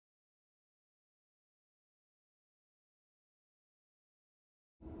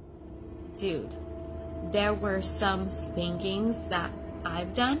dude, there were some spankings that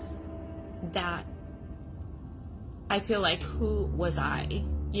I've done that I feel like, who was I?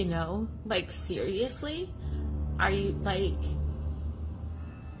 You know, like, seriously? Are you, like,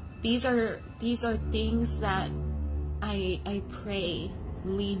 these are things that I pray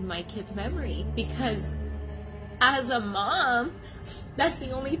lead my kids' memory, because as a mom, that's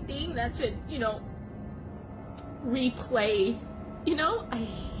the only thing that's in, you know, replay. You know, I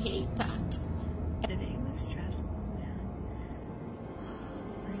hate that. Today was stressful, man.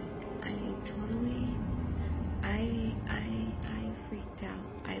 Like, I freaked out.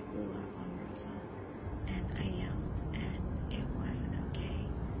 I blew up on Rosa, and I yelled, and it wasn't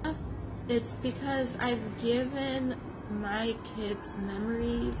okay. It's because I've given my kids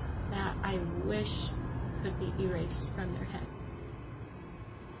memories that I wish could be erased from their head.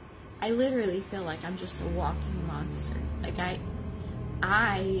 I literally feel like I'm just a walking monster. Like, I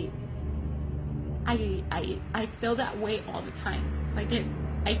feel that way all the time. Like,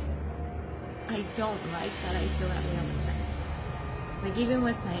 I don't like that I feel that way all the time. Like, even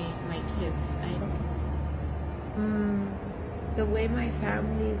with my kids, The way my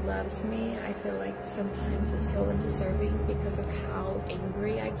family loves me, I feel like sometimes it's so undeserving because of how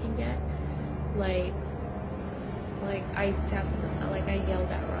angry I can get. Like I definitely, like, I yelled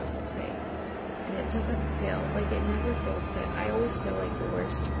at Rosa today, and it doesn't feel, like, it never feels good. I always feel like the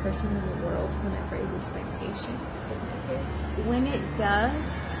worst person in the world whenever I lose my patience with my kids. When it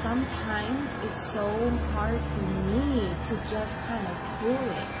does, sometimes it's so hard for me to just kind of cool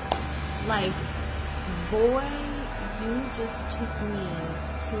it. Like, boy, you just took me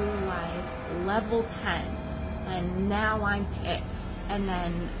to, like, level 10, and now I'm pissed. And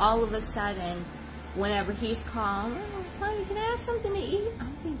then all of a sudden, whenever he's calm, oh, honey, can I have something to eat?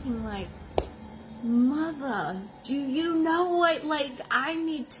 I'm thinking, like, mother, do you know what? Like, I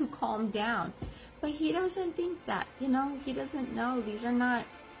need to calm down. But he doesn't think that, you know, he doesn't know. These are not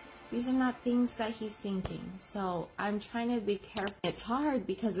things that he's thinking. So I'm trying to be careful. It's hard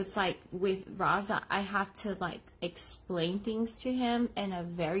because it's like with Raza, I have to, like, explain things to him in a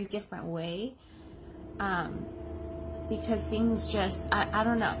very different way. Because things just, I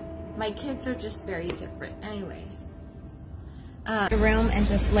don't know. My kids are just very different. Anyways. The room and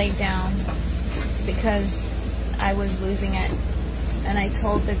just laid down because I was losing it. And I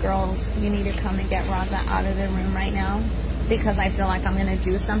told the girls, you need to come and get Raza out of the room right now, because I feel like I'm going to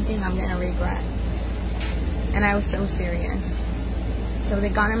do something I'm going to regret. And I was so serious. So they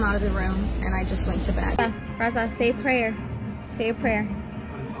got him out of the room, and I just went to bed. Raza, say a prayer. Say a prayer.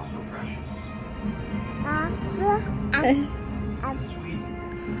 But it's also precious.